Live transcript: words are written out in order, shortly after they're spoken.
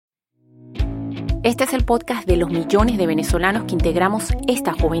Este es el podcast de los millones de venezolanos que integramos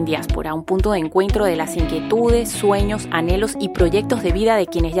esta joven diáspora, un punto de encuentro de las inquietudes, sueños, anhelos y proyectos de vida de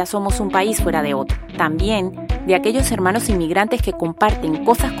quienes ya somos un país fuera de otro. También de aquellos hermanos inmigrantes que comparten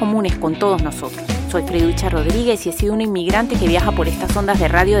cosas comunes con todos nosotros. Soy Freducha Rodríguez y he sido una inmigrante que viaja por estas ondas de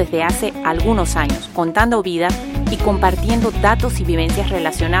radio desde hace algunos años, contando vidas y compartiendo datos y vivencias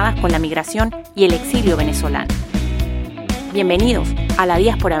relacionadas con la migración y el exilio venezolano. Bienvenidos a la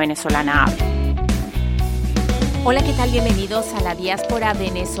Diáspora Venezolana Habla. Hola, ¿qué tal? Bienvenidos a la Diáspora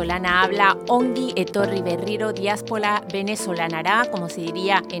Venezolana Habla. Ongi etorri berriro Diáspora Venezolanara, como se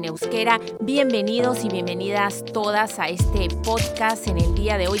diría en euskera. Bienvenidos y bienvenidas todas a este podcast. En el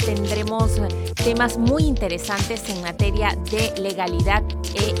día de hoy tendremos temas muy interesantes en materia de legalidad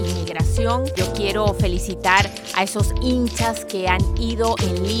e inmigración. Yo quiero felicitar a esos hinchas que han ido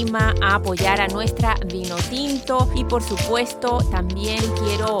en Lima a apoyar a nuestra Vinotinto y por supuesto también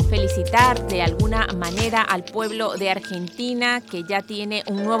quiero felicitar de alguna manera al pueblo de Argentina, que ya tiene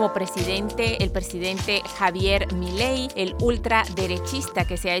un nuevo presidente, el presidente Javier Milei, el ultraderechista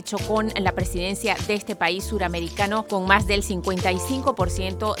que se ha hecho con la presidencia de este país suramericano con más del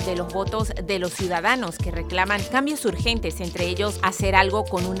 55% de los votos de los ciudadanos que reclaman cambios urgentes, entre ellos hacer algo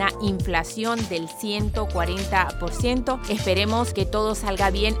con una inflación del 140%. Esperemos que todo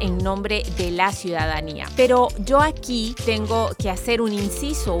salga bien en nombre de la ciudadanía. Pero yo aquí tengo que hacer un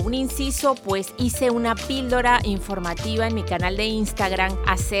inciso, pues hice una píldora informativa en mi canal de Instagram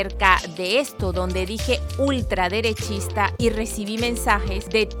acerca de esto, donde dije ultraderechista y recibí mensajes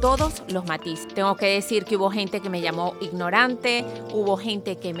de todos los matices. Tengo que decir que hubo gente que me llamó ignorante, hubo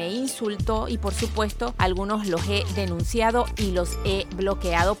gente que me insultó y por supuesto algunos los he denunciado y los he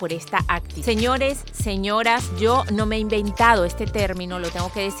bloqueado por esta actitud. Señores, señoras, yo no me he inventado este término, lo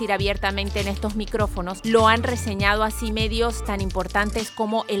tengo que decir abiertamente en estos micrófonos. Lo han reseñado así medios tan importantes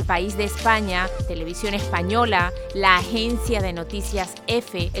como El País de España, Televisión Española, la agencia de noticias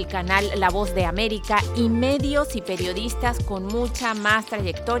EFE, el canal La Voz de América y medios y periodistas con mucha más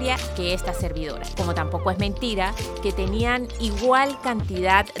trayectoria que esta servidora. Como tampoco es mentira que tenían igual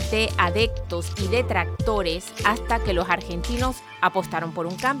cantidad de adeptos y detractores hasta que los argentinos apostaron por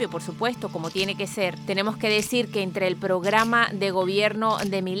un cambio, por supuesto, como tiene que ser. Tenemos que decir que entre el programa de gobierno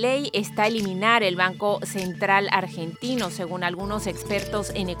de Milei está eliminar el Banco Central Argentino, según algunos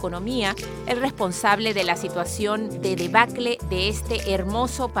expertos en economía, el responsable de la situación de debacle de este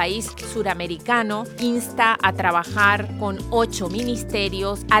hermoso país suramericano. Insta a trabajar con 8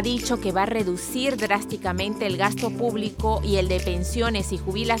 ministerios, ha dicho que va a reducir drásticamente el gasto público y el de pensiones y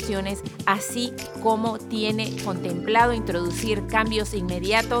jubilaciones, así como tiene contemplado introducir cambios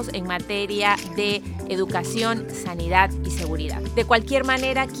inmediatos en materia de educación, sanidad y seguridad. De cualquier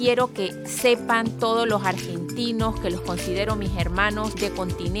manera, quiero que sepan todos los argentinos, que los considero mis hermanos de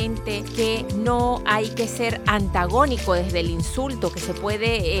continente, que no hay que ser antagónico desde el insulto, que se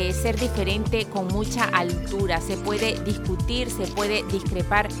puede ser diferente con mucha altura, se puede discutir, se puede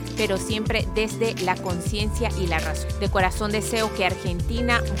discrepar, pero siempre desde la conciencia y la razón. De corazón deseo que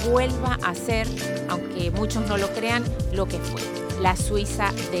Argentina vuelva a ser, aunque muchos no lo crean, lo que fue: la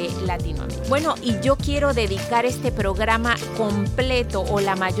Suiza de Latinoamérica. Bueno, y yo quiero dedicar este programa completo o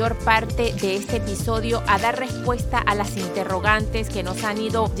la mayor parte de este episodio a dar respuesta a las interrogantes que nos han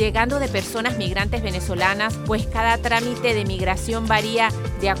ido llegando de personas migrantes venezolanas, pues cada trámite de migración varía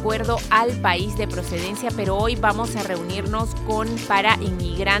de acuerdo al país de procedencia, pero hoy vamos a reunirnos con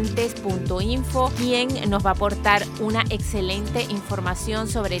Parainmigrantes.info, quien nos va a aportar una excelente información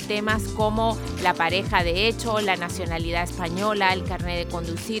sobre temas como la pareja de hecho, la nacionalidad española, el carnet de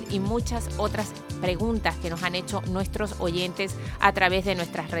conducir y muchas otras preguntas que nos han hecho nuestros oyentes a través de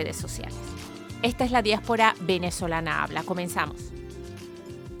nuestras redes sociales. Esta es la Diáspora Venezolana Habla. Comenzamos.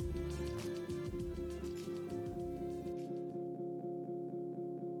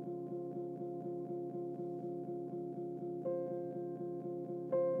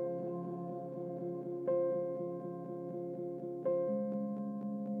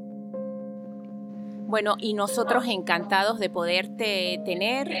 Bueno, y nosotros encantados de poderte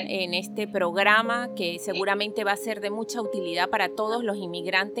tener en este programa que seguramente va a ser de mucha utilidad para todos los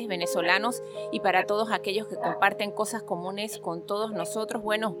inmigrantes venezolanos y para todos aquellos que comparten cosas comunes con todos nosotros.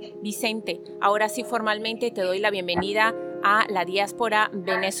 Bueno, Vicente, ahora sí formalmente te doy la bienvenida a la Diáspora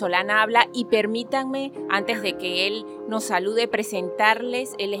Venezolana Habla y permítanme, antes de que él nos salude,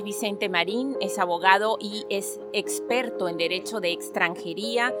 presentarles. Él es Vicente Marín, es abogado y es experto en derecho de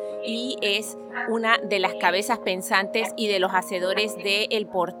extranjería y es una de las cabezas pensantes y de los hacedores del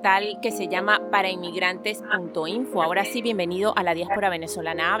portal que se llama Parainmigrantes.info. Ahora sí, bienvenido a la Diáspora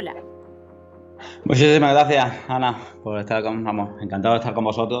Venezolana Habla. Muchísimas gracias, Ana, por estar encantado de estar con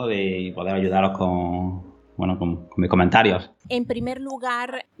vosotros y poder ayudaros con mis comentarios. En primer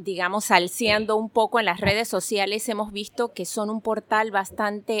lugar, digamos, salseando un poco en las redes sociales, hemos visto que son un portal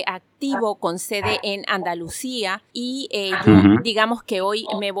bastante activo con sede en Andalucía y digamos que hoy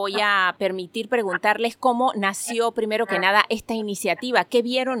me voy a permitir preguntarles cómo nació, primero que nada, esta iniciativa. ¿Qué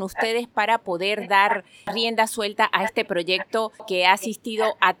vieron ustedes para poder dar rienda suelta a este proyecto que ha asistido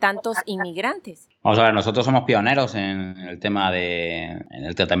a tantos inmigrantes? Vamos a ver, nosotros somos pioneros en el tema en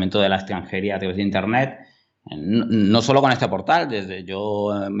el tratamiento de la extranjería a través de Internet. No solo con este portal,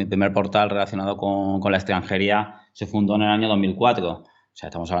 mi primer portal relacionado con la extranjería se fundó en el año 2004. O sea,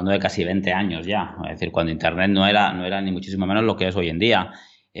 estamos hablando de casi 20 años ya. Es decir, cuando Internet no era ni muchísimo menos lo que es hoy en día.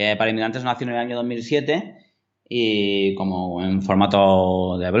 Parainmigrantes nació en el año 2007 y como en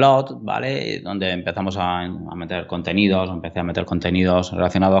formato de blog, ¿vale? Donde empezamos a meter contenidos, empecé a meter contenidos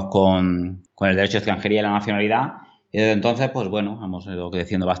relacionados con el derecho de extranjería y la nacionalidad. Y desde entonces, pues bueno, hemos ido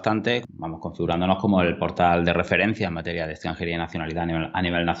creciendo bastante, vamos configurándonos como el portal de referencia en materia de extranjería y nacionalidad a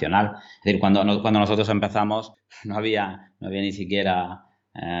nivel nacional. Es decir, cuando nosotros empezamos no había ni siquiera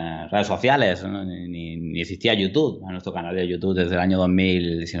redes sociales, ¿no? ni existía YouTube. Nuestro canal de YouTube desde el año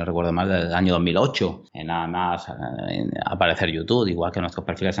 2000, si no recuerdo mal, desde el año 2008, nada más aparecer YouTube, igual que nuestros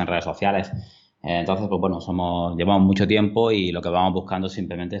perfiles en redes sociales. Entonces, pues bueno, llevamos mucho tiempo y lo que vamos buscando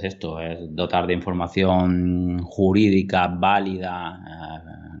simplemente es esto, es dotar de información jurídica válida,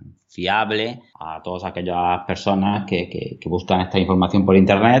 fiable a todas aquellas personas que buscan esta información por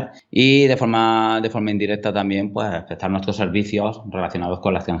Internet y de forma indirecta también pues prestar nuestros servicios relacionados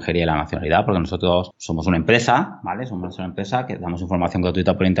con la extranjería y la nacionalidad, porque nosotros somos una empresa, ¿vale? Somos una empresa que damos información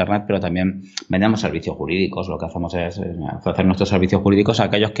gratuita por Internet, pero también vendemos servicios jurídicos. Lo que hacemos es ofrecer nuestros servicios jurídicos a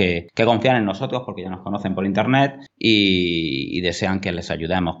aquellos que confían en nosotros porque ya nos conocen por Internet y desean que les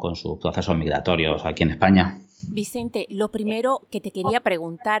ayudemos con sus procesos migratorios aquí en España. Vicente, lo primero que te quería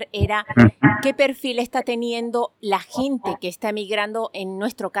preguntar era ¿qué perfil está teniendo la gente que está emigrando, en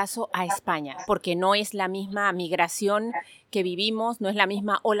nuestro caso, a España? Porque no es la misma migración que vivimos, no es la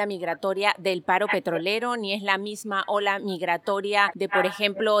misma ola migratoria del paro petrolero, ni es la misma ola migratoria de, por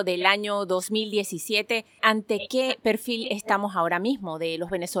ejemplo, del año 2017. ¿Ante qué perfil estamos ahora mismo de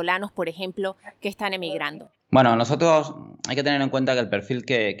los venezolanos, por ejemplo, que están emigrando? Bueno, nosotros hay que tener en cuenta que el perfil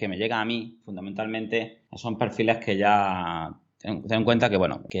que me llega a mí, fundamentalmente, son perfiles que ya... Ten en cuenta que,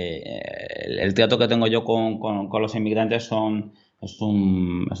 bueno, que el trato que tengo yo con los inmigrantes es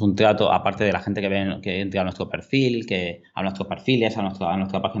un trato, aparte de la gente que entra a nuestro perfil, a nuestros perfiles, a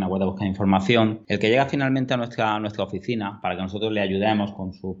nuestra página web de búsqueda de información. El que llega finalmente a nuestra oficina para que nosotros le ayudemos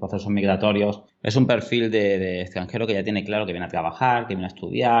con sus procesos migratorios es un perfil de extranjero que ya tiene claro que viene a trabajar, que viene a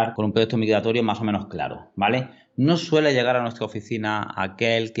estudiar, con un proyecto migratorio más o menos claro, ¿vale? No suele llegar a nuestra oficina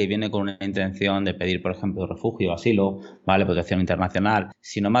aquel que viene con una intención de pedir, por ejemplo, refugio, asilo, ¿vale? Protección internacional,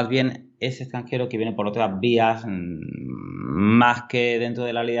 sino más bien ese extranjero que viene por otras vías, más que dentro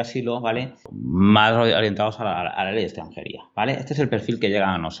de la ley de asilo, ¿vale? Más orientados a la ley de extranjería, ¿vale? Este es el perfil que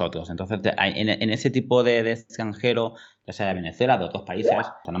llega a nosotros. Entonces, en ese tipo de extranjero, ya sea de Venezuela, de otros países,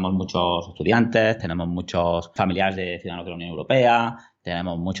 tenemos muchos estudiantes, tenemos muchos familiares de ciudadanos de la Unión Europea,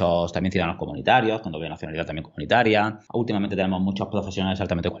 tenemos muchos también ciudadanos comunitarios, con doble nacionalidad también comunitaria. Últimamente tenemos muchos profesionales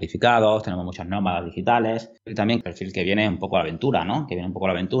altamente cualificados, tenemos muchas nómadas digitales. Y también el perfil que viene un poco a la aventura, ¿no? Que viene un poco a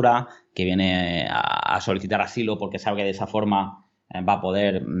la aventura, que viene a solicitar asilo porque sabe que de esa forma va a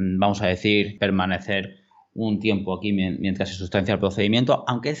poder, vamos a decir, permanecer un tiempo aquí mientras se sustancia el procedimiento,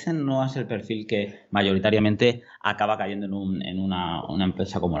 aunque ese no es el perfil que mayoritariamente acaba cayendo en una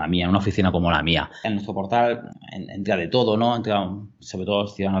empresa como la mía, en una oficina como la mía. En nuestro portal entra de todo, ¿no? Entra sobre todo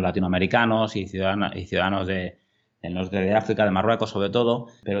ciudadanos latinoamericanos y ciudadanos del norte de África, de Marruecos sobre todo,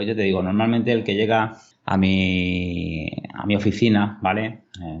 pero yo te digo, normalmente el que llega a mi oficina, ¿vale?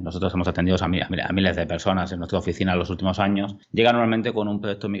 Nosotros hemos atendido a miles de personas en nuestra oficina en los últimos años, llega normalmente con un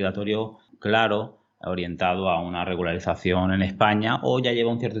proyecto migratorio claro, orientado a una regularización en España, o ya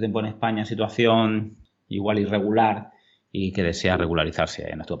lleva un cierto tiempo en España en situación igual irregular y que desea regularizarse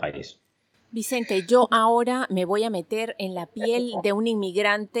en nuestro país. Vicente, yo ahora me voy a meter en la piel de un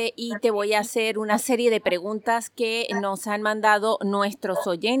inmigrante y te voy a hacer una serie de preguntas que nos han mandado nuestros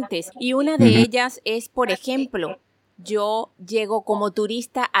oyentes. Y una de ellas es, por ejemplo, yo llego como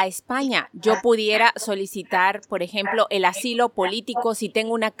turista a España. Yo pudiera solicitar, por ejemplo, el asilo político si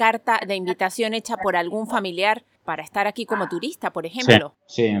tengo una carta de invitación hecha por algún familiar para estar aquí como turista, por ejemplo.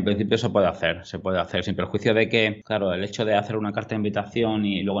 Sí, en principio se puede hacer sin perjuicio de que, claro, el hecho de hacer una carta de invitación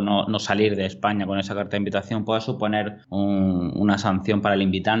y luego no salir de España con esa carta de invitación puede suponer una sanción para el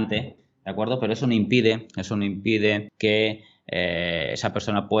invitante, ¿de acuerdo? Pero eso no impide que esa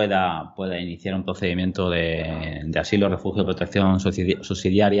persona pueda iniciar un procedimiento de asilo, refugio, protección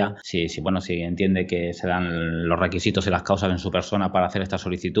subsidiaria, si entiende que se dan los requisitos y las causas en su persona para hacer esta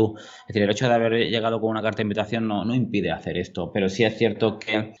solicitud. Es decir, el hecho de haber llegado con una carta de invitación no impide hacer esto, pero sí es cierto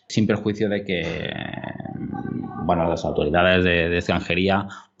que, sin perjuicio de que las autoridades de extranjería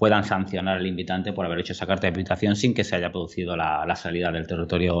puedan sancionar al invitante por haber hecho esa carta de invitación sin que se haya producido la salida del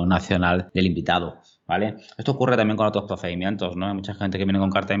territorio nacional del invitado, ¿vale? Esto ocurre también con otros procedimientos, ¿no? Hay mucha gente que viene con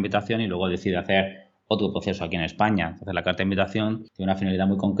carta de invitación y luego decide hacer otro proceso aquí en España. Entonces, la carta de invitación tiene una finalidad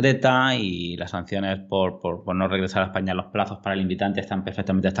muy concreta y las sanciones por no regresar a España en los plazos para el invitante están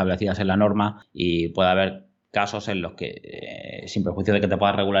perfectamente establecidas en la norma, y puede haber casos en los que, sin perjuicio de que te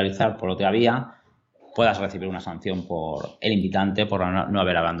puedas regularizar por otra vía, puedas recibir una sanción por el invitante por no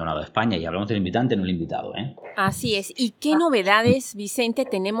haber abandonado España. Y hablamos del invitante, no el invitado, ¿eh? Así es. ¿Y qué novedades, Vicente,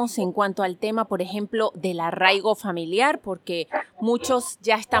 tenemos en cuanto al tema, por ejemplo, del arraigo familiar? Porque muchos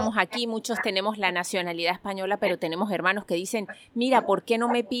ya estamos aquí, muchos tenemos la nacionalidad española, pero tenemos hermanos que dicen, mira, ¿por qué no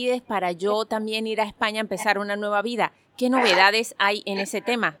me pides para yo también ir a España a empezar una nueva vida? ¿Qué novedades hay en ese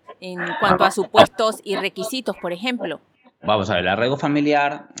tema en cuanto a supuestos y requisitos, por ejemplo? Vamos a ver, el arraigo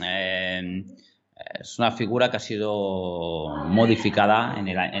familiar es una figura que ha sido modificada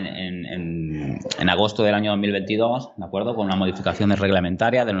en agosto del año 2022, ¿de acuerdo? Con una modificación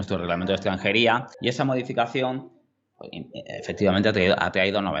reglamentaria de nuestro reglamento de extranjería, y esa modificación efectivamente ha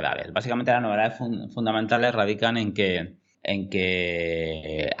traído novedades. Básicamente las novedades fundamentales radican en que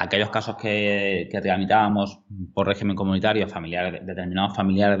aquellos casos que tramitábamos por régimen comunitario, determinados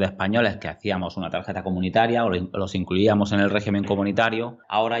familiares de españoles que hacíamos una tarjeta comunitaria o los incluíamos en el régimen comunitario,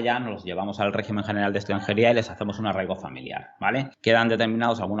 ahora ya nos los llevamos al régimen general de extranjería y les hacemos un arraigo familiar, ¿vale? Quedan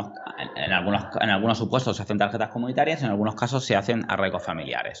determinados en algunos supuestos se hacen tarjetas comunitarias, en algunos casos se hacen arraigos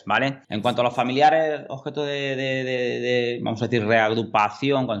familiares, ¿vale? En cuanto a los familiares objeto de vamos a decir,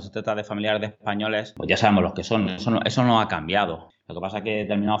 reagrupación, cuando se trata de familiares de españoles, pues ya sabemos los que son, eso no ha cambiado. Lo que pasa es que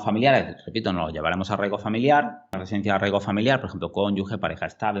determinados familiares, repito, nos los llevaremos a arraigo familiar, a residencia de arraigo familiar, por ejemplo, cónyuge, pareja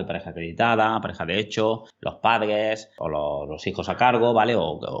estable, pareja acreditada, pareja de hecho, los padres o los hijos a cargo, ¿vale?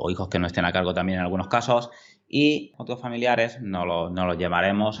 O hijos que no estén a cargo también en algunos casos. Y otros familiares nos los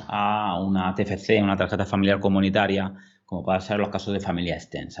llevaremos a una TFC, una tarjeta familiar comunitaria, como pueden ser los casos de familia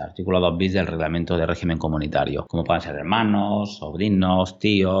extensa, artículo 2 bis del reglamento de régimen comunitario, como pueden ser hermanos, sobrinos,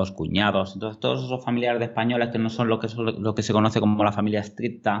 tíos, cuñados. Entonces, todos esos familiares de españoles que no son lo que se conoce como la familia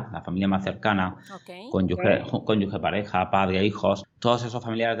estricta, la familia más cercana, okay, cónyuge, pareja, padre, hijos, todos esos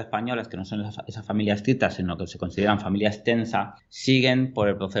familiares de españoles que no son esa familia estricta, sino que se consideran familia extensa, siguen por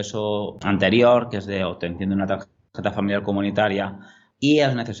el proceso anterior, que es de obtención de una tarjeta familiar comunitaria, y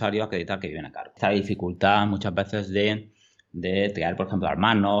es necesario acreditar que viven a cargo. Esta dificultad muchas veces de traer, por ejemplo,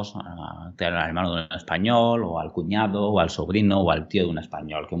 hermanos, traer al hermano de un español, o al cuñado, o al sobrino, o al tío de un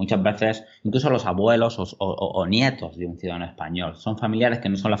español, que muchas veces, incluso los abuelos o nietos de un ciudadano español, son familiares que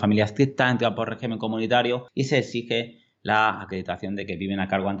no son la familia estricta, entran por régimen comunitario y se exige la acreditación de que viven a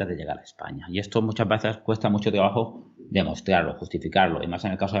cargo antes de llegar a España. Y esto muchas veces cuesta mucho trabajo demostrarlo, justificarlo, y más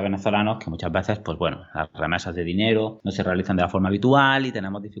en el caso de venezolanos, que muchas veces, pues bueno, las remesas de dinero no se realizan de la forma habitual y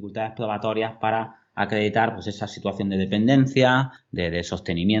tenemos dificultades probatorias para acreditar pues esa situación de dependencia, de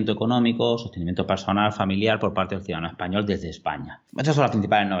sostenimiento económico, sostenimiento personal, familiar por parte del ciudadano español desde España. Estas son las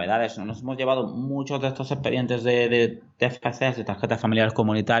principales novedades. Nos hemos llevado muchos de estos expedientes de TFCs, de tarjetas familiares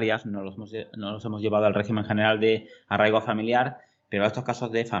comunitarias, nos los hemos llevado al régimen general de arraigo familiar, pero estos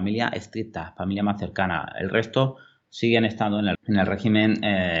casos de familia estricta, familia más cercana, el resto siguen estando en el régimen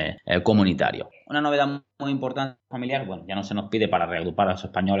comunitario. Una novedad muy importante familiar, bueno, ya no se nos pide para reagrupar a los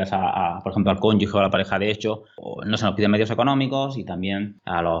españoles, por ejemplo, al cónyuge o a la pareja de hecho, no se nos piden medios económicos, y también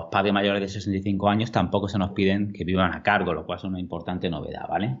a los padres mayores de 65 años tampoco se nos piden que vivan a cargo, lo cual es una importante novedad,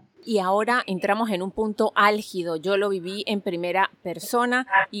 ¿vale? Y ahora entramos en un punto álgido. Yo lo viví en primera persona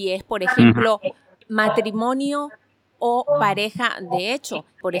y es, por ejemplo, matrimonio o pareja de hecho.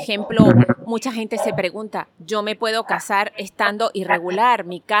 Por ejemplo, mucha gente se pregunta, ¿yo me puedo casar estando irregular?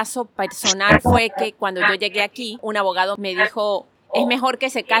 Mi caso personal fue que cuando yo llegué aquí, un abogado me dijo, es mejor que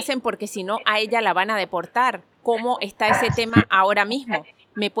se casen porque si no a ella la van a deportar. ¿Cómo está ese tema ahora mismo?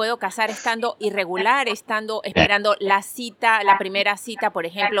 ¿Me puedo casar estando irregular, esperando la primera cita, por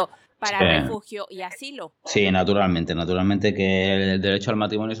ejemplo, para refugio y asilo? Sí, naturalmente que el derecho al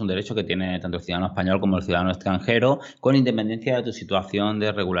matrimonio es un derecho que tiene tanto el ciudadano español como el ciudadano extranjero, con independencia de tu situación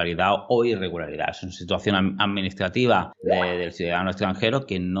de regularidad o irregularidad. Es una situación administrativa del ciudadano extranjero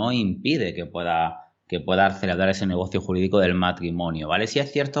que no impide que pueda que pueda celebrar ese negocio jurídico del matrimonio, ¿vale? Sí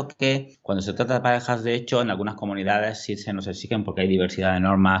es cierto que cuando se trata de parejas de hecho, en algunas comunidades sí se nos exigen porque hay diversidad de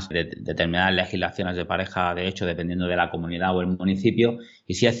normas, de determinadas legislaciones de pareja de hecho, dependiendo de la comunidad o el municipio,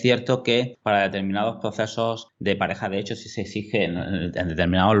 y sí es cierto que para determinados procesos de pareja de hecho sí se exige, en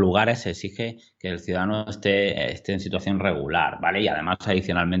determinados lugares se exige que el ciudadano esté en situación regular, ¿vale? Y además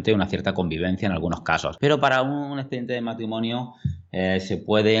adicionalmente una cierta convivencia en algunos casos. Pero para un expediente de matrimonio se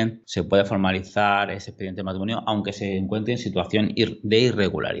puede formalizar ese expediente de matrimonio aunque se encuentre en situación de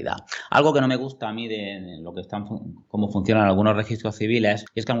irregularidad. Algo que no me gusta a mí de lo que cómo funcionan algunos registros civiles,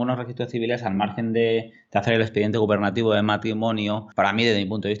 y es que algunos registros civiles, al margen de hacer el expediente gubernativo de matrimonio, para mí desde mi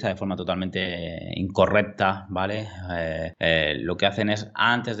punto de vista de forma totalmente incorrecta, ¿vale? Lo que hacen es,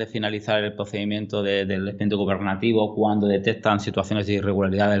 antes de finalizar el procedimiento del expediente gubernativo, cuando detectan situaciones de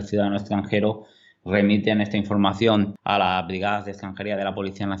irregularidad del ciudadano extranjero, remiten esta información a las brigadas de extranjería de la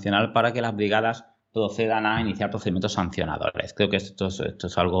Policía Nacional para que las brigadas procedan a iniciar procedimientos sancionadores. Creo que esto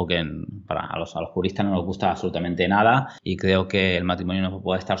es algo que a los juristas no nos gusta absolutamente nada, y creo que el matrimonio no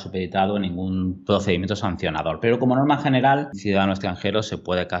puede estar supeditado a ningún procedimiento sancionador. Pero como norma general, un ciudadano extranjero se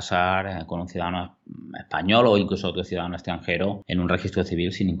puede casar con un ciudadano español o incluso otro ciudadano extranjero en un registro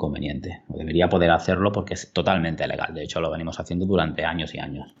civil sin inconveniente. O debería poder hacerlo porque es totalmente legal. De hecho, lo venimos haciendo durante años y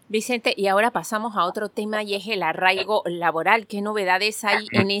años. Vicente, y ahora pasamos a otro tema, y es el arraigo laboral. ¿Qué novedades hay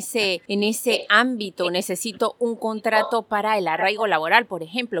en ese ámbito? Necesito un contrato para el arraigo laboral, por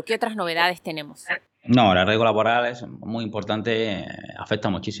ejemplo. ¿Qué otras novedades tenemos? No, el arraigo laboral es muy importante,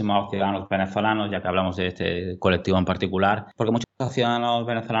 afecta muchísimo a los ciudadanos venezolanos, ya que hablamos de este colectivo en particular, porque muchos ciudadanos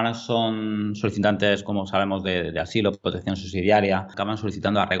venezolanos son solicitantes, como sabemos, de asilo, protección subsidiaria, acaban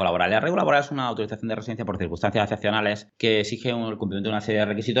solicitando arraigo laboral. El arraigo laboral es una autorización de residencia por circunstancias excepcionales que exige el cumplimiento de una serie de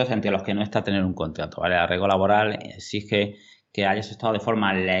requisitos, entre los que no está tener un contrato, ¿vale? El arraigo laboral exige que hayas estado de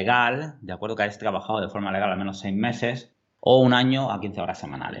forma legal, de acuerdo, que hayas trabajado de forma legal al menos 6 meses, o 1 año a 15 horas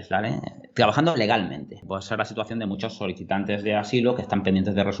semanales, ¿vale? Trabajando legalmente. Puede ser la situación de muchos solicitantes de asilo que están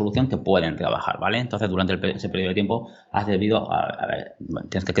pendientes de resolución que pueden trabajar, ¿vale? Entonces, durante ese periodo de tiempo has debido,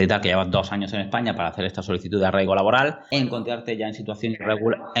 tienes que acreditar que llevas 2 años en España para hacer esta solicitud de arraigo laboral, encontrarte ya en situación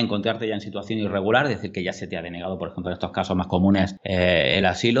irregular, es decir, que ya se te ha denegado, por ejemplo, en estos casos más comunes, el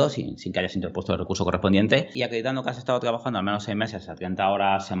asilo, sin que hayas interpuesto el recurso correspondiente, y acreditando que has estado trabajando al menos 6 meses a 30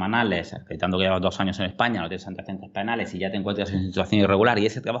 horas semanales, acreditando que llevas 2 años en España, no tienes antecedentes penales y ya te encuentras en situación irregular y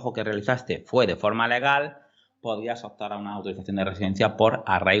ese trabajo que realizaste fue de forma legal, podrías optar a una autorización de residencia por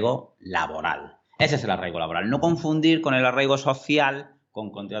arraigo laboral. Ese es el arraigo laboral. No confundir con el arraigo social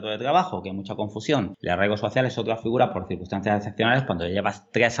con contrato de trabajo, que hay mucha confusión. El arraigo social es otra figura por circunstancias excepcionales cuando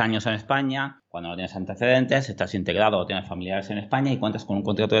llevas 3 años en España, cuando no tienes antecedentes, estás integrado o tienes familiares en España y cuentas con un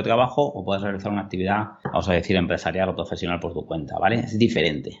contrato de trabajo o puedes realizar una actividad, vamos a decir, empresarial o profesional por tu cuenta, ¿vale? Es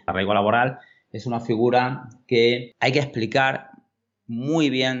diferente. El arraigo laboral es una figura que hay que explicar muy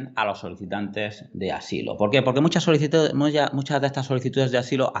bien a los solicitantes de asilo. ¿Por qué? Porque muchas de estas solicitudes de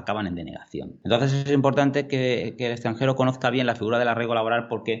asilo acaban en denegación. Entonces es importante que el extranjero conozca bien la figura del arraigo laboral,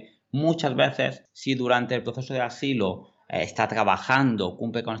 porque muchas veces, si durante el proceso de asilo está trabajando,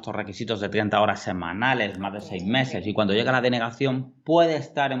 cumple con estos requisitos de 30 horas semanales, más de 6 meses, y cuando llega la denegación puede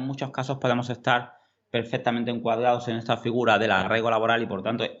estar, en muchos casos podemos estar perfectamente encuadrados en esta figura del arraigo laboral y por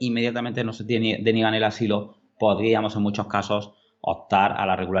tanto inmediatamente no se deniegan el asilo, podríamos en muchos casos optar a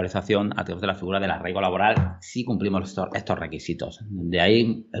la regularización a través de la figura del arraigo laboral si cumplimos estos requisitos. De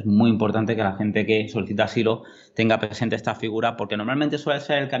ahí es muy importante que la gente que solicita asilo tenga presente esta figura, porque normalmente suele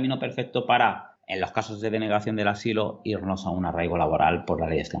ser el camino perfecto para, en los casos de denegación del asilo, irnos a un arraigo laboral por la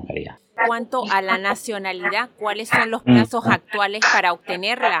ley de extranjería. Cuanto a la nacionalidad, ¿cuáles son los plazos actuales para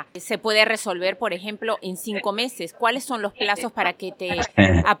obtenerla? ¿Se puede resolver, por ejemplo, en 5 meses? ¿Cuáles son los plazos para que te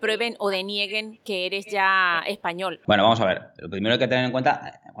aprueben o denieguen que eres ya español? Bueno, vamos a ver. Lo primero que hay que tener en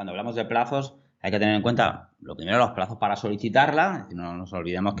cuenta, cuando hablamos de plazos, hay que tener en cuenta, lo primero, los plazos para solicitarla. Es decir, no nos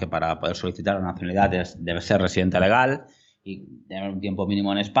olvidemos que para poder solicitar la nacionalidad debe ser residente legal y tener un tiempo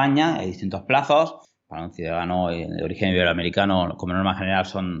mínimo en España. Hay distintos plazos. Para un ciudadano de origen iberoamericano, como norma general,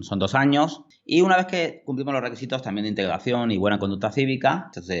 son 2 años. Y una vez que cumplimos los requisitos también de integración y buena conducta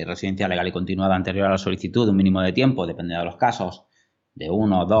cívica, de residencia legal y continuada anterior a la solicitud, un mínimo de tiempo, depende de los casos, de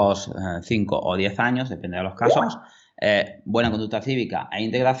 1, 2, 5 o 10 años, depende de los casos, buena conducta cívica e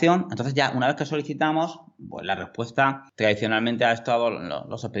integración. Entonces ya una vez que solicitamos, pues la respuesta tradicionalmente ha estado,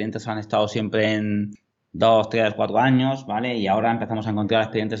 los expedientes han estado siempre en 2, 3, 4 años, ¿vale? Y ahora empezamos a encontrar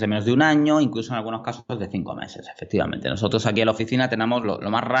expedientes de menos de 1 año, incluso en algunos casos de 5 meses, efectivamente. Nosotros aquí en la oficina tenemos lo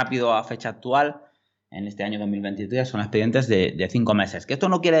más rápido a fecha actual, en este año 2023, son expedientes de 5 meses. Que esto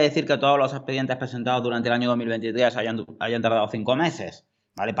no quiere decir que todos los expedientes presentados durante el año 2023 hayan tardado 5 meses,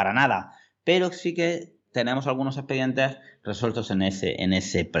 ¿vale? Para nada. pero sí que tenemos algunos expedientes resueltos en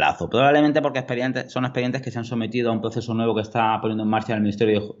ese plazo. Probablemente porque son expedientes que se han sometido a un proceso nuevo que está poniendo en marcha el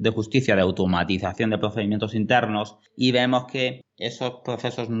Ministerio de Justicia de automatización de procedimientos internos, y vemos que esos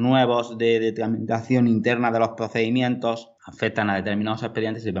procesos nuevos de tramitación interna de los procedimientos afectan a determinados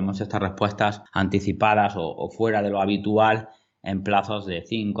expedientes y vemos estas respuestas anticipadas o fuera de lo habitual en plazos de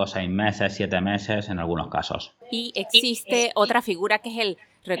 5, 6 meses, 7 meses en algunos casos. Y existe otra figura que es el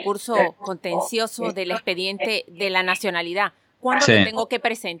recurso contencioso del expediente de la nacionalidad. ¿Cuándo lo tengo que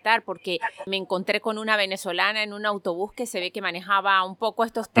presentar? Porque me encontré con una venezolana en un autobús que se ve que manejaba un poco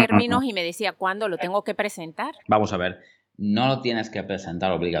estos términos y me decía, ¿cuándo lo tengo que presentar? Vamos a ver. No lo tienes que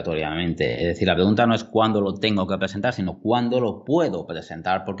presentar obligatoriamente. Es decir, la pregunta no es cuándo lo tengo que presentar, sino cuándo lo puedo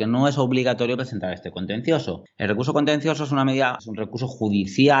presentar, porque no es obligatorio presentar este contencioso. El recurso contencioso es un recurso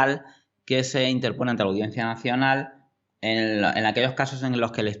judicial que se interpone ante la Audiencia Nacional en aquellos casos en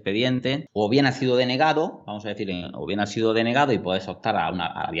los que el expediente o bien ha sido denegado, vamos a decir, o bien ha sido denegado y puedes optar a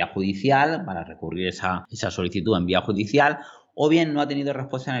la vía judicial para recurrir esa solicitud en vía judicial, o bien no ha tenido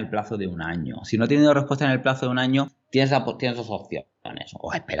respuesta en el plazo de un año. Si no ha tenido respuesta en el plazo de un año, tienes dos opciones.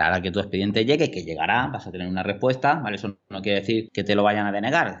 O esperar a que tu expediente llegue, que llegará, vas a tener una respuesta, ¿vale? Eso no quiere decir que te lo vayan a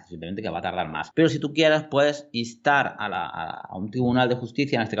denegar, simplemente que va a tardar más. Pero si tú quieres, puedes instar a un tribunal de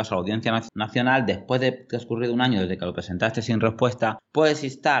justicia, en este caso a la Audiencia Nacional, después de transcurrido un año desde que lo presentaste sin respuesta, puedes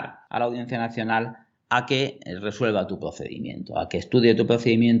instar a la Audiencia Nacional a que resuelva tu procedimiento, a que estudie tu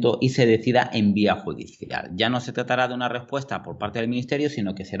procedimiento y se decida en vía judicial. Ya no se tratará de una respuesta por parte del Ministerio,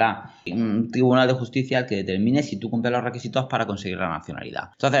 sino que será un tribunal de justicia el que determine si tú cumples los requisitos para conseguir la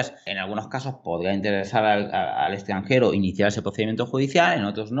nacionalidad. Entonces, en algunos casos podría interesar al extranjero iniciar ese procedimiento judicial, en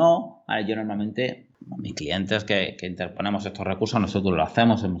otros no. Yo normalmente, mis clientes que interponemos estos recursos, nosotros lo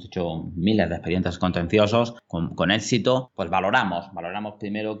hacemos, hemos hecho miles de expedientes contenciosos con éxito, pues valoramos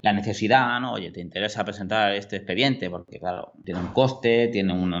primero la necesidad, ¿no? Oye, ¿te interesa presentar este expediente? Porque claro, tiene un coste,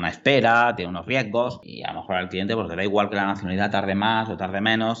 tiene una espera, tiene unos riesgos y a lo mejor al cliente pues le da igual que la nacionalidad tarde más o tarde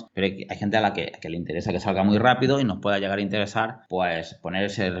menos, pero hay gente a la que le interesa que salga muy rápido y nos pueda llegar a interesar pues poner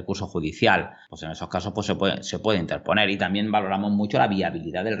ese recurso judicial. Pues en esos casos pues se puede interponer, y también valoramos mucho la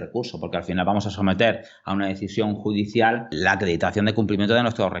viabilidad del recurso, porque al final vamos a someter a una decisión judicial la acreditación de cumplimiento de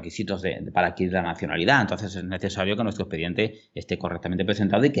nuestros requisitos para adquirir la nacionalidad. Entonces es necesario que nuestro expediente esté correctamente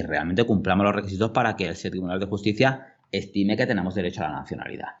presentado y que realmente cumplamos los requisitos para que ese Tribunal de Justicia estime que tenemos derecho a la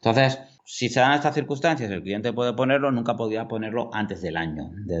nacionalidad. Entonces, si se dan estas circunstancias, el cliente puede ponerlo, nunca podría ponerlo antes del año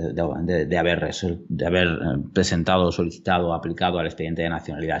de haber presentado, solicitado, aplicado al expediente de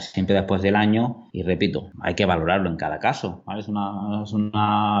nacionalidad. Siempre después del año, y repito, hay que valorarlo en cada caso, ¿vale? Es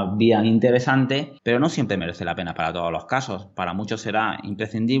una vía interesante, pero no siempre merece la pena para todos los casos. Para muchos será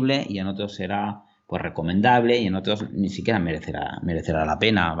imprescindible y en otros será pues recomendable, y en otros ni siquiera merecerá la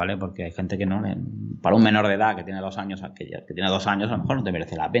pena, ¿vale? Porque hay gente que no, para un menor de edad que tiene 2 años, que tiene 2 años, a lo mejor no te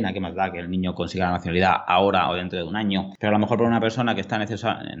merece la pena. ¿Qué más da que el niño consiga la nacionalidad ahora o dentro de un año? Pero a lo mejor para una persona que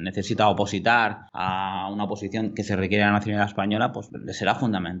necesita opositar a una oposición que se requiere la nacionalidad española, pues le será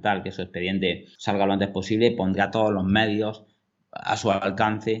fundamental que su expediente salga lo antes posible y pondrá todos los medios a su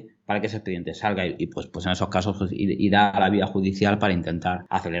alcance para que ese expediente salga, y pues en esos casos pues, irá a la vía judicial para intentar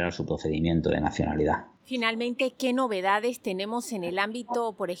acelerar su procedimiento de nacionalidad. Finalmente, ¿qué novedades tenemos en el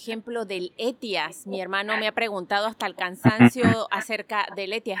ámbito, por ejemplo, del ETIAS? Mi hermano me ha preguntado hasta el cansancio acerca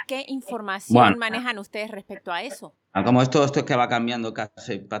del ETIAS. ¿Qué información manejan ustedes respecto a eso? Como esto es que va cambiando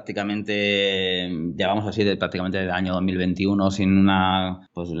casi prácticamente, llevamos así prácticamente desde el año 2021 sin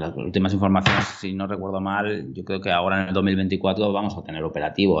pues las últimas informaciones, si no recuerdo mal, yo creo que ahora en el 2024 vamos a tener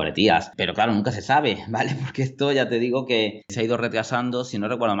operativo el ETIAS, pero claro, nunca se sabe, ¿vale? Porque esto ya te digo que se ha ido retrasando, si no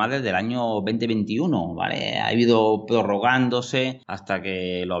recuerdo mal, desde el año 2021, ¿vale? Ha ido prorrogándose hasta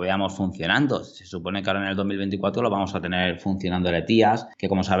que lo veamos funcionando. Se supone que ahora en el 2024 lo vamos a tener funcionando el ETIAS, que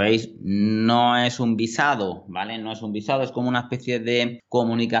como sabéis no es un visado, ¿vale? No es un visado, es como una especie de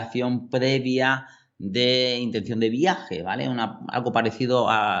comunicación previa de intención de viaje, ¿vale? Algo parecido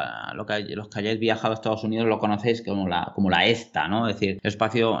a los que hayáis viajado a Estados Unidos lo conocéis como la ESTA, ¿no? Es decir,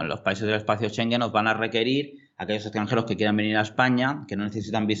 los países del espacio Schengen nos van a requerir, aquellos extranjeros que quieran venir a España, que no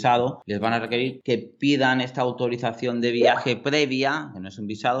necesitan visado, les van a requerir que pidan esta autorización de viaje previa, que no es un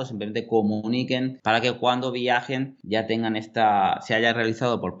visado, simplemente comuniquen para que cuando viajen ya tengan se haya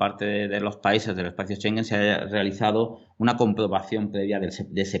realizado por parte de los países del espacio Schengen, se haya realizado una comprobación previa de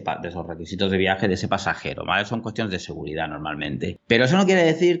esos requisitos de viaje de ese pasajero, ¿vale? Son cuestiones de seguridad normalmente. Pero eso no quiere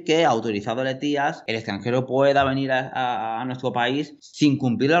decir que, autorizado el ETIAS, el extranjero pueda venir a nuestro país sin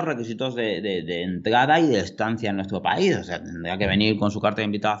cumplir los requisitos de entrada y de estancia en nuestro país. O sea, tendría que venir con su carta de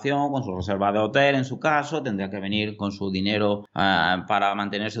invitación, con su reserva de hotel en su caso, tendría que venir con su dinero para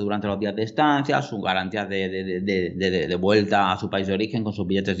mantenerse durante los días de estancia, sus garantías de vuelta a su país de origen, con sus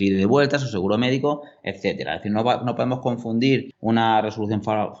billetes de ida y de vuelta, su seguro médico, etcétera. Es decir, no podemos confundir una resolución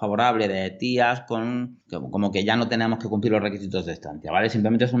favorable de ETIAS con como que ya no tenemos que cumplir los requisitos de estancia, ¿vale?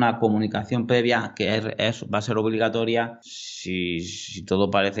 Simplemente es una comunicación previa que va a ser obligatoria si todo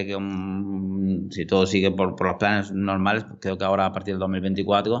parece que si todo sigue por los planes normales. Creo que ahora a partir del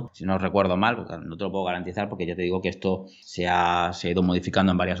 2024, si no recuerdo mal, porque no te lo puedo garantizar porque ya te digo que esto se ha ido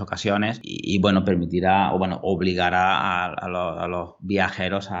modificando en varias ocasiones y bueno, permitirá obligará a los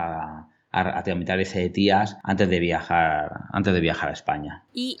viajeros a tramitar ese ETIAS antes de viajar a España.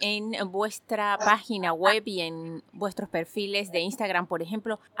 Y en vuestra página web y en vuestros perfiles de Instagram, por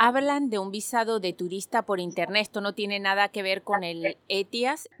ejemplo, hablan de un visado de turista por internet. ¿Esto no tiene nada que ver con el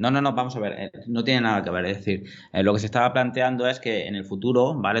ETIAS? No, vamos a ver, no tiene nada que ver. Es decir, lo que se estaba planteando es que en el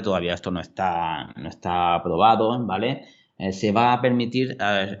futuro, ¿vale? Todavía esto no está aprobado, ¿vale? Se va a permitir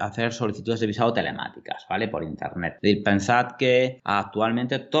hacer solicitudes de visado telemáticas, ¿vale? Por internet. Es decir, pensad que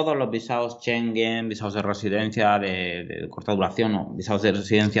actualmente todos los visados Schengen, visados de residencia de corta duración o visados de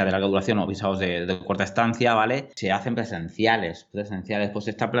residencia de larga duración o visados de corta estancia, ¿vale? Se hacen presenciales. Pues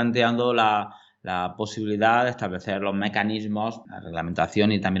se está planteando la posibilidad de establecer los mecanismos, la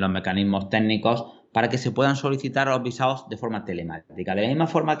reglamentación y también los mecanismos técnicos para que se puedan solicitar los visados de forma telemática. De la misma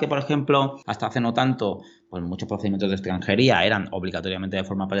forma que, por ejemplo, hasta hace no tanto, pues muchos procedimientos de extranjería eran obligatoriamente de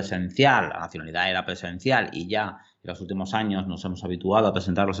forma presencial, la nacionalidad era presencial y ya en los últimos años nos hemos habituado a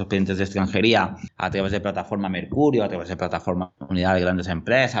presentar los expedientes de extranjería a través de plataforma Mercurio, a través de plataforma Unidad de Grandes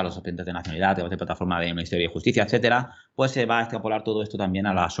Empresas, los expedientes de nacionalidad, a través de plataforma del Ministerio de Justicia, etcétera, pues se va a extrapolar todo esto también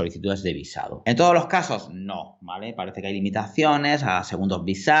a las solicitudes de visado. En todos los casos, no, ¿vale? Parece que hay limitaciones a segundos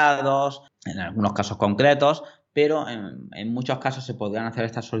visados, en algunos casos concretos, pero en muchos casos se podrán hacer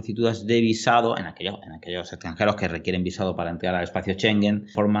estas solicitudes de visado en aquellos extranjeros que requieren visado para entrar al espacio Schengen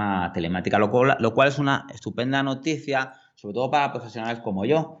de forma telemática, lo cual es una estupenda noticia, sobre todo para profesionales como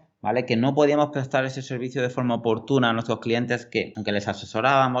yo, ¿vale? Que no podíamos prestar ese servicio de forma oportuna a nuestros clientes, que aunque les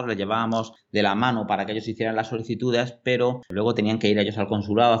asesorábamos, les llevábamos de la mano para que ellos hicieran las solicitudes, pero luego tenían que ir ellos al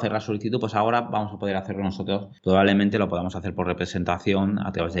consulado a hacer la solicitud. Pues ahora vamos a poder hacerlo nosotros. Probablemente lo podamos hacer por representación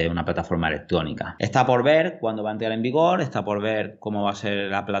a través de una plataforma electrónica. Está por ver cuándo va a entrar en vigor, está por ver cómo va a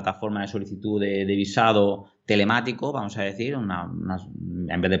ser la plataforma de solicitud de visado telemático, vamos a decir,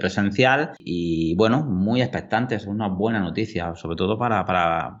 en vez de presencial, y bueno, muy expectantes, una buena noticia, sobre todo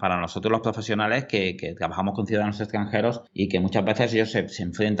para nosotros los profesionales que trabajamos con ciudadanos extranjeros y que muchas veces ellos se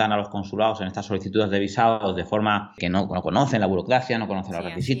enfrentan a los consulados en estas solicitudes de visados de forma que no conocen la burocracia, no conocen los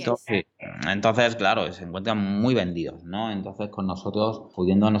requisitos. Entonces, claro, se encuentran muy vendidos, ¿no? Entonces,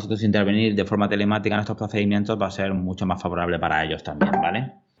 pudiendo nosotros intervenir de forma telemática en estos procedimientos, va a ser mucho más favorable para ellos también,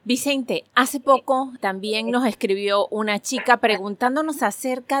 ¿vale? Vicente, hace poco también nos escribió una chica preguntándonos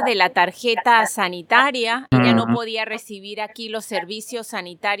acerca de la tarjeta sanitaria. Ella no podía recibir aquí los servicios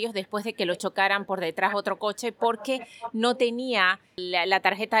sanitarios después de que lo chocaran por detrás otro coche porque no tenía la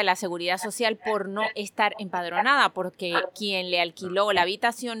tarjeta de la Seguridad Social por no estar empadronada, porque quien le alquiló la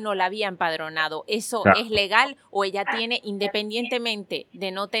habitación no la había empadronado. ¿Eso es legal o ella tiene, independientemente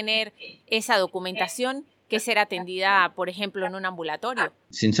de no tener esa documentación, que ser atendida, por ejemplo, en un ambulatorio?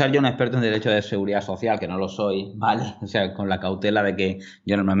 Sin ser yo un experto en derecho de seguridad social, que no lo soy, ¿vale? O sea, con la cautela de que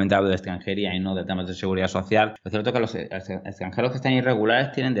yo normalmente hablo de extranjería y no de temas de seguridad social, lo cierto es que los extranjeros que están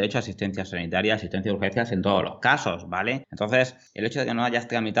irregulares tienen derecho a asistencia sanitaria, asistencia de urgencias en todos los casos, ¿vale? Entonces, el hecho de que no hayas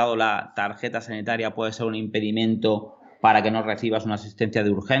tramitado la tarjeta sanitaria puede ser un impedimento para que no recibas una asistencia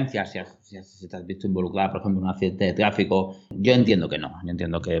de urgencia si te has visto involucrada, por ejemplo, en un accidente de tráfico. Yo entiendo que no. Yo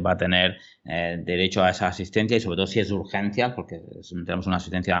entiendo que va a tener derecho a esa asistencia y sobre todo si es de urgencia, porque tenemos una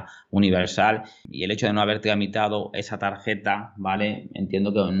asistencia universal. Y el hecho de no haber tramitado esa tarjeta, ¿vale?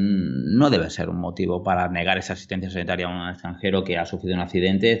 Entiendo que no debe ser un motivo para negar esa asistencia sanitaria a un extranjero que ha sufrido un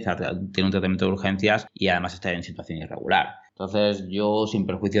accidente, tiene un tratamiento de urgencias y además está en situación irregular. Entonces, yo, sin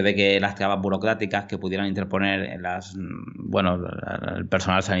perjuicio de que las trabas burocráticas que pudieran interponer el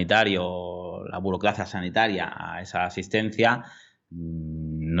personal sanitario o la burocracia sanitaria a esa asistencia,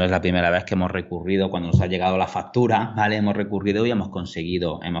 no es la primera vez que hemos recurrido cuando nos ha llegado la factura, ¿vale? Hemos recurrido y hemos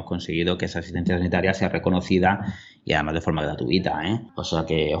conseguido que esa asistencia sanitaria sea reconocida y además de forma gratuita, ¿eh? O sea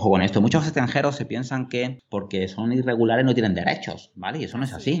que, ojo con esto. Muchos extranjeros se piensan que porque son irregulares no tienen derechos, ¿vale? Y eso no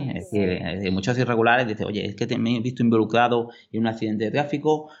es así. Es decir, muchos irregulares dicen, oye, es que me he visto involucrado en un accidente de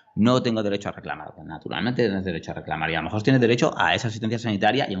tráfico, no tengo derecho a reclamar. Pues naturalmente tienes derecho a reclamar y a lo mejor tienes derecho a esa asistencia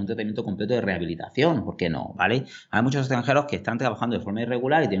sanitaria y a un tratamiento completo de rehabilitación. ¿Por qué no? ¿Vale? Hay muchos extranjeros que están trabajando de forma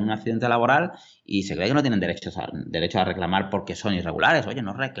irregular y tienen un accidente laboral y se cree que no tienen derecho a reclamar porque son irregulares. Oye,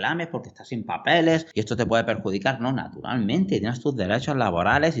 no reclames porque estás sin papeles y esto te puede perjudicar. No, naturalmente, tienes tus derechos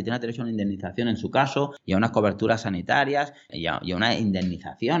laborales y tienes derecho a una indemnización en su caso y a unas coberturas sanitarias y a unas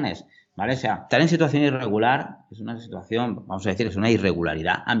indemnizaciones. ¿Vale? O sea, estar en situación irregular es una situación, vamos a decir, es una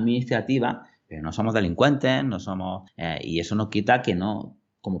irregularidad administrativa, pero no somos delincuentes, no somos... y eso no quita que no,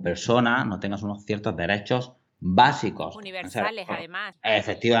 como persona, no tengas unos ciertos derechos básicos. Universales, además.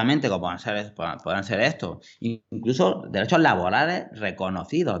 Efectivamente, como puedan ser estos. Incluso derechos laborales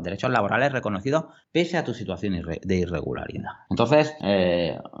reconocidos pese a tu situación de irregularidad. Entonces,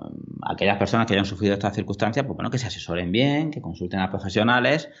 aquellas personas que hayan sufrido estas circunstancias, pues bueno, que se asesoren bien, que consulten a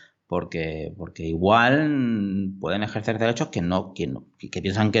profesionales, porque igual pueden ejercer derechos que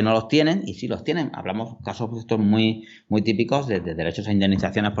piensan que no los tienen y sí los tienen. Hablamos casos estos muy típicos de derechos a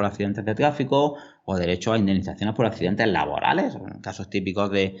indemnizaciones por accidentes de tráfico o derechos a indemnizaciones por accidentes laborales. Casos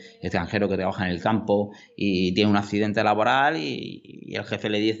típicos de extranjero que trabaja en el campo y tiene un accidente laboral y el jefe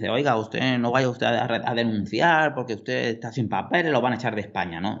le dice, oiga, usted no vaya usted a denunciar porque usted está sin papeles, lo van a echar de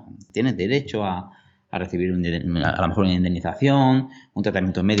España, ¿no? Tienes derecho a recibir a lo mejor una indemnización, un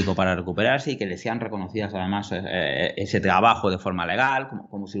tratamiento médico para recuperarse y que le sean reconocidas además ese trabajo de forma legal,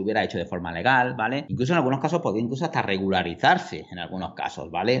 como si lo hubiera hecho de forma legal, ¿vale? Incluso en algunos casos podría incluso hasta regularizarse en algunos casos,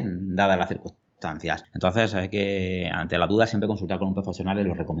 ¿vale? Dadas las circunstancias. Entonces hay que, ante la duda, siempre consultar con un profesional es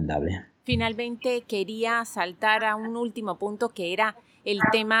lo recomendable. Finalmente quería saltar a un último punto que era el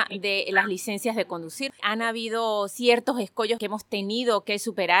tema de las licencias de conducir. Han habido ciertos escollos que hemos tenido que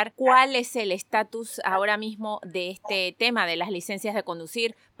superar. ¿Cuál es el estatus ahora mismo de este tema de las licencias de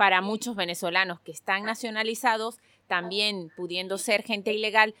conducir para muchos venezolanos que están nacionalizados, también pudiendo ser gente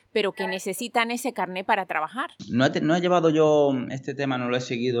ilegal, pero que necesitan ese carné para trabajar? No he llevado yo este tema, no lo he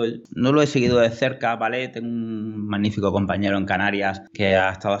seguido de cerca, ¿vale? Tengo un magnífico compañero en Canarias que ha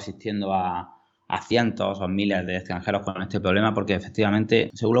estado asistiendo a cientos o miles de extranjeros con este problema, porque efectivamente,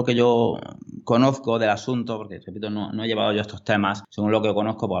 según lo que yo conozco del asunto, porque repito, no he llevado yo estos temas, según lo que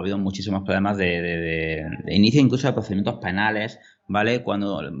conozco, pues ha habido muchísimos problemas de inicio incluso de procedimientos penales, ¿vale?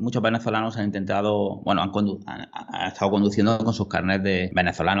 Cuando muchos venezolanos han intentado, bueno, han estado conduciendo con sus carnets de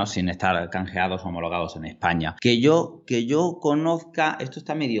venezolanos sin estar canjeados o homologados en España. Que yo conozca, esto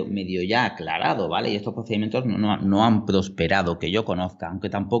está medio ya aclarado, ¿vale? Y estos procedimientos no han prosperado, que yo conozca, aunque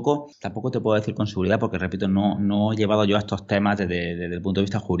tampoco te puedo decir con seguridad, porque repito, no he llevado yo a estos temas desde el punto de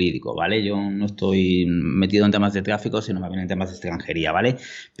vista jurídico, ¿vale? Yo no estoy metido en temas de tráfico, sino más bien en temas de extranjería, ¿vale?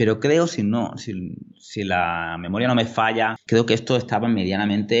 Pero creo, si la memoria no me falla, creo que esto estaban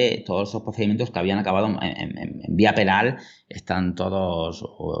medianamente, todos esos procedimientos que habían acabado en vía penal, están todos,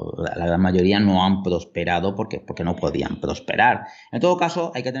 o la gran mayoría no han prosperado porque no podían prosperar. En todo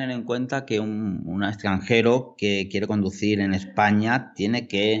caso, hay que tener en cuenta que un extranjero que quiere conducir en España tiene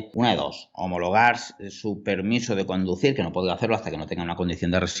que, una de dos, homologar su permiso de conducir, que no puede hacerlo hasta que no tenga una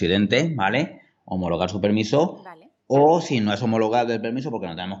condición de residente, ¿vale? Homologar su permiso. Vale. O si no es homologado el permiso porque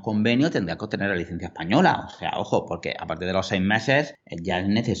no tenemos convenio, tendrá que obtener la licencia española. O sea, ojo, porque a partir de los 6 meses ya es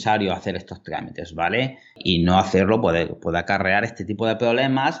necesario hacer estos trámites, ¿vale? Y no hacerlo puede acarrear este tipo de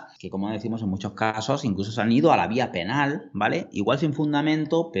problemas que, como decimos, en muchos casos incluso se han ido a la vía penal, ¿vale? Igual sin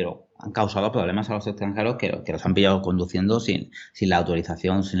fundamento, pero han causado problemas a los extranjeros que los han pillado conduciendo sin la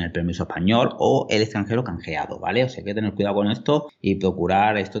autorización, sin el permiso español o el extranjero canjeado, ¿vale? O sea, hay que tener cuidado con esto y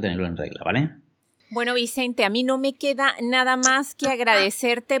procurar tenerlo en regla, ¿vale? Bueno, Vicente, a mí no me queda nada más que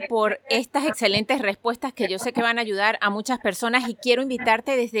agradecerte por estas excelentes respuestas que yo sé que van a ayudar a muchas personas y quiero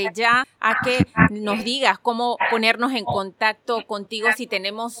invitarte desde ya a que nos digas cómo ponernos en contacto contigo si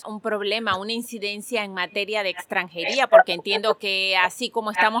tenemos un problema, una incidencia en materia de extranjería, porque entiendo que así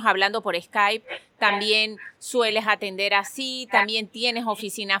como estamos hablando por Skype, también sueles atender así, también tienes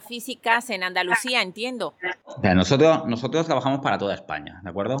oficinas físicas en Andalucía, entiendo. Nosotros trabajamos para toda España, ¿de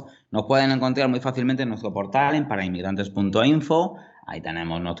acuerdo? Nos pueden encontrar muy fácilmente en nuestro portal, en Parainmigrantes.info. Ahí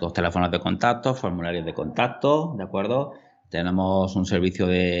tenemos nuestros teléfonos de contacto, formularios de contacto, ¿de acuerdo? Tenemos un servicio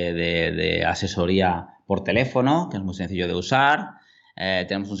de asesoría por teléfono, que es muy sencillo de usar.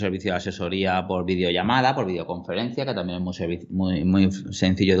 Tenemos un servicio de asesoría por videollamada, por videoconferencia, que también es muy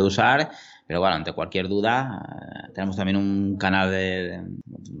sencillo de usar. Pero bueno, ante cualquier duda, tenemos también un canal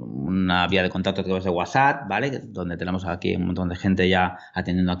un una vía de contacto a través de WhatsApp, ¿vale? Donde tenemos aquí un montón de gente ya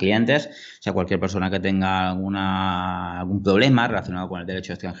atendiendo a clientes. O sea, cualquier persona que tenga algún problema relacionado con el derecho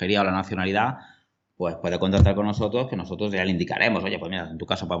de extranjería o la nacionalidad, pues puede contactar con nosotros, que nosotros ya le indicaremos. Oye, pues mira, en tu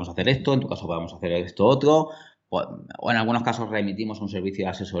caso podemos hacer esto, en tu caso podemos hacer esto otro. O en algunos casos remitimos un servicio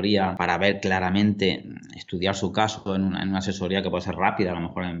de asesoría para ver claramente, estudiar su caso en una asesoría que puede ser rápida. A lo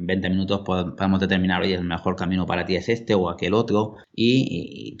mejor en 20 minutos podemos determinar, oye, el mejor camino para ti es este o aquel otro,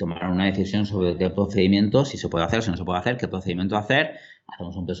 y tomar una decisión sobre qué procedimiento, si se puede hacer, si no se puede hacer, qué procedimiento hacer.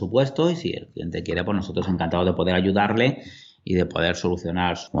 Hacemos un presupuesto y si el cliente quiere, pues nosotros encantados de poder ayudarle y de poder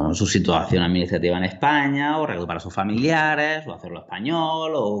solucionar su situación administrativa en España, o arreglo para sus familiares, o hacerlo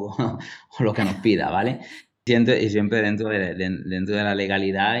español, o lo que nos pida, ¿vale? Y siempre dentro de la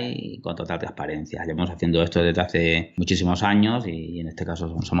legalidad y con total transparencia. Llevamos haciendo esto desde hace muchísimos años y en este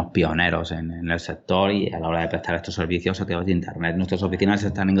caso somos pioneros en el sector y a la hora de prestar estos servicios a través de Internet. Nuestras oficinas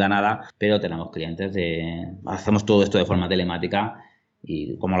están en Granada, pero tenemos clientes hacemos todo esto de forma telemática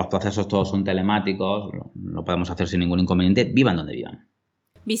y como los procesos todos son telemáticos, lo podemos hacer sin ningún inconveniente, vivan donde vivan.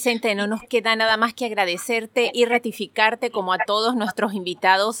 Vicente, no nos queda nada más que agradecerte y ratificarte, como a todos nuestros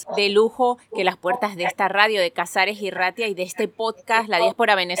invitados de lujo, que las puertas de esta radio de Casares y Ratia y de este podcast, La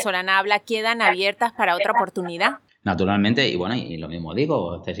Diáspora Venezolana Habla, quedan abiertas para otra oportunidad. Naturalmente, y bueno, y lo mismo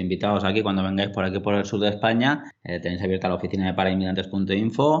digo, estáis invitados aquí cuando vengáis por aquí por el sur de España, tenéis abierta la oficina de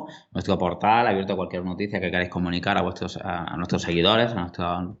Parainmigrantes.info, nuestro portal, abierto a cualquier noticia que queráis comunicar a nuestros seguidores, a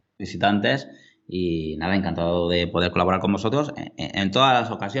nuestros visitantes. Y nada, encantado de poder colaborar con vosotros en todas las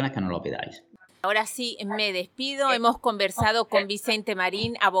ocasiones que nos lo pidáis. Ahora sí, me despido. Hemos conversado con Vicente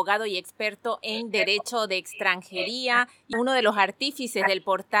Marín, abogado y experto en derecho de extranjería, y uno de los artífices del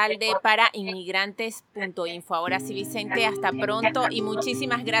portal de Parainmigrantes.info. Ahora sí, Vicente, hasta pronto y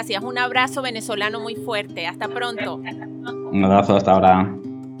muchísimas gracias. Un abrazo venezolano muy fuerte. Hasta pronto. Un abrazo, hasta ahora.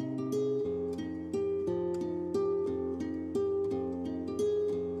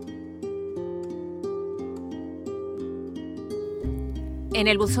 En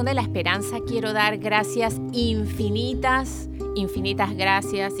el buzón de la esperanza quiero dar gracias infinitas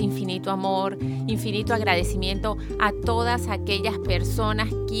gracias, infinito amor, infinito agradecimiento a todas aquellas personas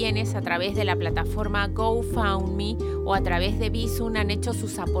quienes a través de la plataforma GoFundMe o a través de Bizum han hecho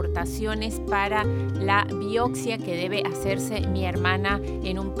sus aportaciones para la biopsia que debe hacerse mi hermana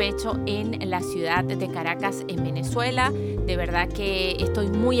en un pecho en la ciudad de Caracas, en Venezuela. De verdad que estoy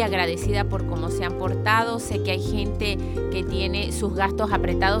muy agradecida por cómo se han portado. Sé que hay gente que tiene sus gastos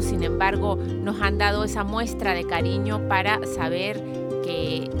apretados, sin embargo, nos han dado esa muestra de cariño para saber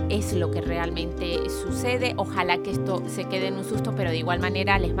qué es lo que realmente sucede. Ojalá que esto se quede en un susto, pero de igual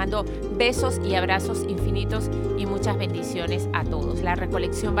manera les mando besos y abrazos infinitos y muchas bendiciones a todos. La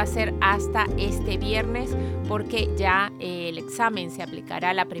recolección va a ser hasta este viernes porque ya el examen se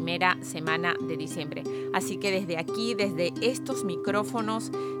aplicará la primera semana de diciembre. Así que desde aquí, desde estos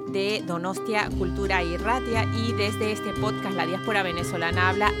micrófonos de Donostia, Cultura y Ratia y desde este podcast La Diáspora Venezolana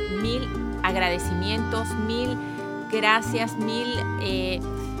Habla, mil agradecimientos, mil gracias,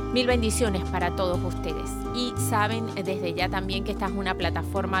 mil bendiciones para todos ustedes. Y saben desde ya también que esta es una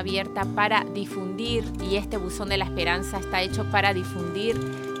plataforma abierta para difundir, y este buzón de la esperanza está hecho para difundir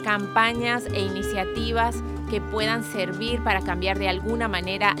campañas e iniciativas que puedan servir para cambiar de alguna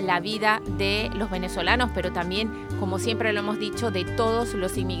manera la vida de los venezolanos, pero también, como siempre lo hemos dicho, de todos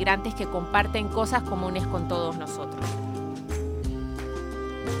los inmigrantes que comparten cosas comunes con todos nosotros.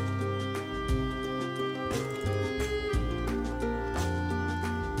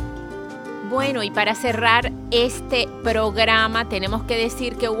 Bueno, y para cerrar este programa tenemos que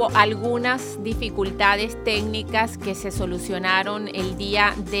decir que hubo algunas dificultades técnicas que se solucionaron el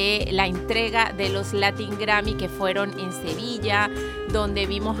día de la entrega de los Latin Grammy, que fueron en Sevilla, donde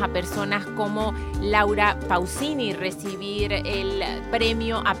vimos a personas como Laura Pausini recibir el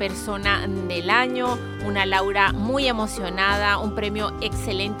premio a persona del año, una Laura muy emocionada, un premio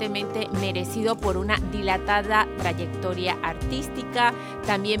excelentemente merecido por una dilatada trayectoria artística.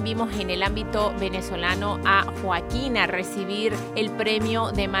 También vimos en el ámbito venezolano a Joaquina recibir el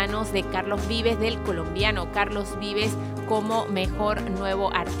premio de manos de Carlos Vives, del colombiano Carlos Vives, como mejor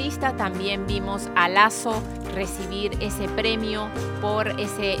nuevo artista. También vimos a Lazo recibir ese premio por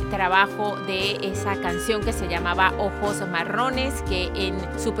ese trabajo de esa canción que se llamaba Ojos Marrones, que en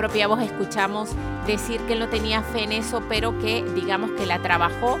su propia voz escuchamos decir que él no tenía fe en eso, pero que digamos que la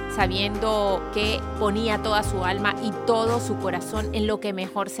trabajó sabiendo que ponía toda su alma y todo su corazón en lo que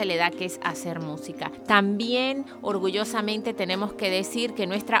mejor se le da, que es hacer música. También orgullosamente tenemos que decir que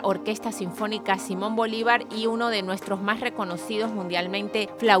nuestra Orquesta Sinfónica Simón Bolívar y uno de nuestros más reconocidos mundialmente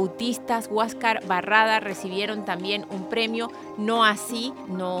flautistas. Huáscar Barrada recibieron también un premio, no así,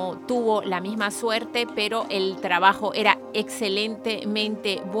 no tuvo la misma suerte, pero el trabajo era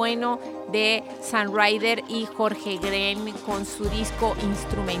excelentemente bueno, de Sam Ryder y Jorge Gren con su disco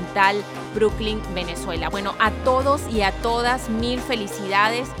instrumental Brooklyn, Venezuela. Bueno, a todos y a todas, mil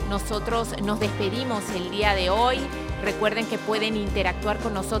felicidades. Nosotros nos despedimos el día de hoy. Recuerden que pueden interactuar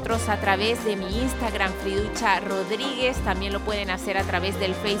con nosotros a través de mi Instagram, Friducha Rodríguez. También lo pueden hacer a través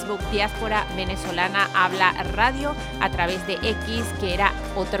del Facebook Diáspora Venezolana Habla Radio, a través de X, que era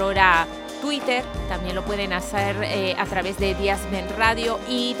otrora Twitter. También lo pueden hacer a través de Diasben Radio,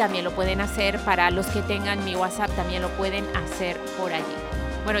 y también lo pueden hacer para los que tengan mi WhatsApp, también lo pueden hacer por allí.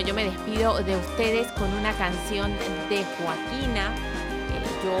 Bueno, yo me despido de ustedes con una canción de Joaquina.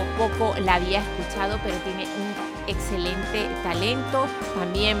 Yo poco la había escuchado, pero tiene un excelente talento.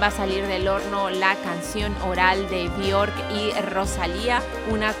 También va a salir del horno la canción oral de Björk y Rosalía,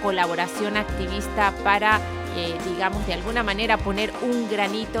 una colaboración activista para, digamos, de alguna manera poner un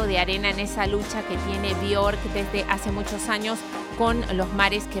granito de arena en esa lucha que tiene Björk desde hace muchos años con los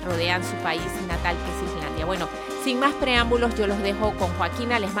mares que rodean su país natal, que es Islandia. Bueno, sin más preámbulos, yo los dejo con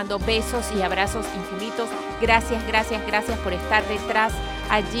Joaquina. Les mando besos y abrazos infinitos. Gracias, gracias, gracias por estar detrás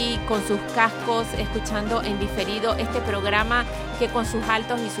allí con sus cascos, escuchando en diferido este programa que con sus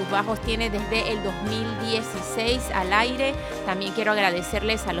altos y sus bajos tiene desde el 2016 al aire. También quiero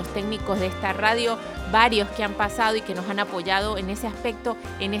agradecerles a los técnicos de esta radio, varios que han pasado y que nos han apoyado en ese aspecto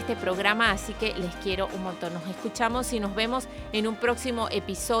en este programa, así que les quiero un montón. Nos escuchamos y nos vemos en un próximo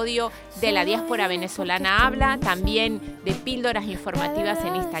episodio de la Diáspora Venezolana Habla, también de píldoras informativas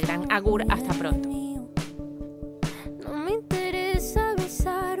en Instagram. Agur, hasta pronto. No me interesa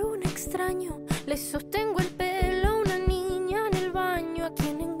besar un extraño, le sostengo el pelo a una niña en el baño. A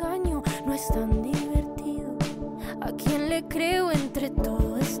quien engaño, no es tan divertido. A quien le creo entre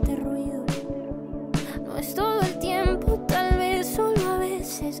todo este ruido. No es todo el tiempo, tal vez solo a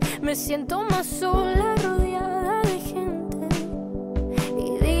veces me siento más sola, rodeada de gente.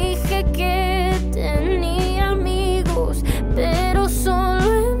 Y dije que tenía amigos, pero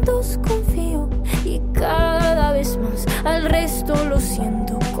solo en dos confío. Y cada vez más al resto lo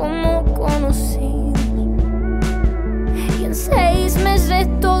siento como conocido. Y en 6 meses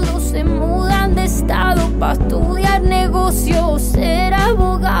todos se mudan de estado para estudiar negocios, ser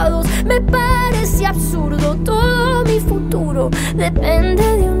abogados. Me parece absurdo, todo mi futuro depende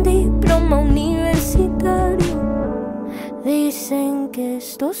de un diploma universitario. Dicen que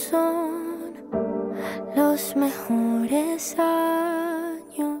estos son los mejores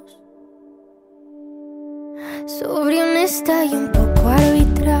años. Sobre honesta y un poco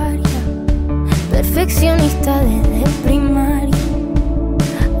arbitraria, perfeccionista desde primaria.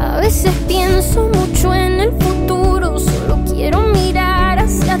 A veces pienso mucho en el futuro, solo quiero mirar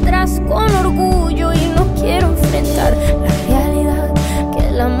hacia atrás con orgullo y no quiero enfrentar la realidad, que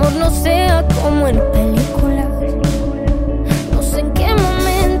el amor no sea como en películas. No sé en qué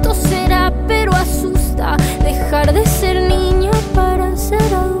momento será, pero asusta dejar de ser niña para ser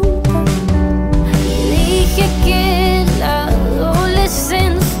adulta. Dije que la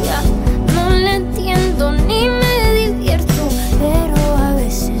adolescencia no la entiendo ni me divierto, pero a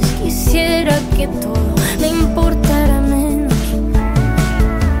veces quisiera que todo me importara menos.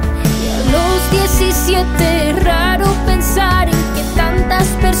 Y a los 17 es raro pensar en que tantas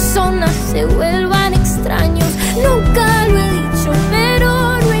personas se vuelvan extraños. Nunca lo he dicho,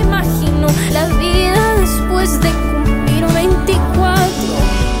 pero lo imagino, la vida después de cumplir 24.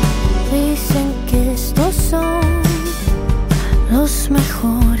 Dicen que estos son los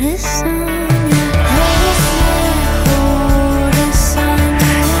mejores años.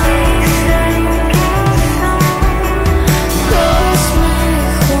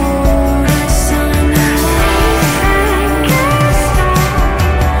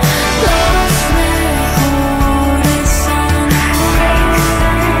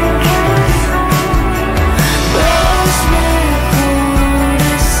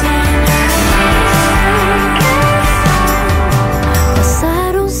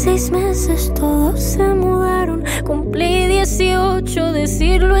 Cumplí 18,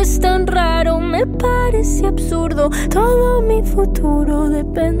 decirlo es tan raro, me parece absurdo. Todo mi futuro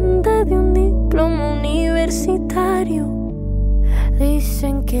depende de un diploma universitario.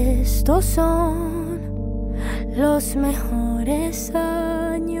 Dicen que estos son los mejores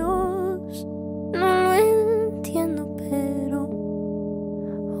años. No lo entiendo, pero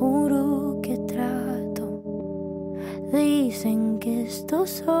juro que trato. Dicen que estos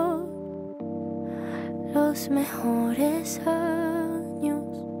son los mejores años.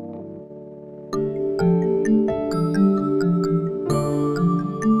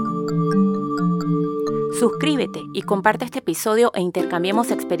 Suscríbete y comparte este episodio e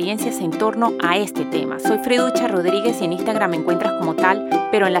intercambiemos experiencias en torno a este tema. Soy Freducha Rodríguez y en Instagram me encuentras como tal,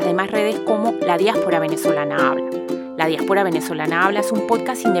 pero en las demás redes como La Diáspora Venezolana Habla. La Diáspora Venezolana Habla es un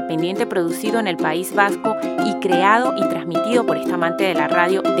podcast independiente producido en el País Vasco y creado y transmitido por esta amante de la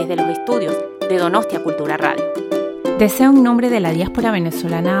radio desde los estudios de Donostia Cultura Radio. Deseo en nombre de La Diáspora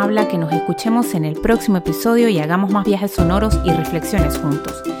Venezolana Habla que nos escuchemos en el próximo episodio y hagamos más viajes sonoros y reflexiones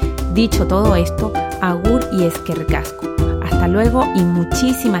juntos. Dicho todo esto, agur y esquercasco. Hasta luego y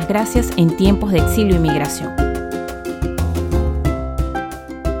muchísimas gracias en tiempos de exilio y migración.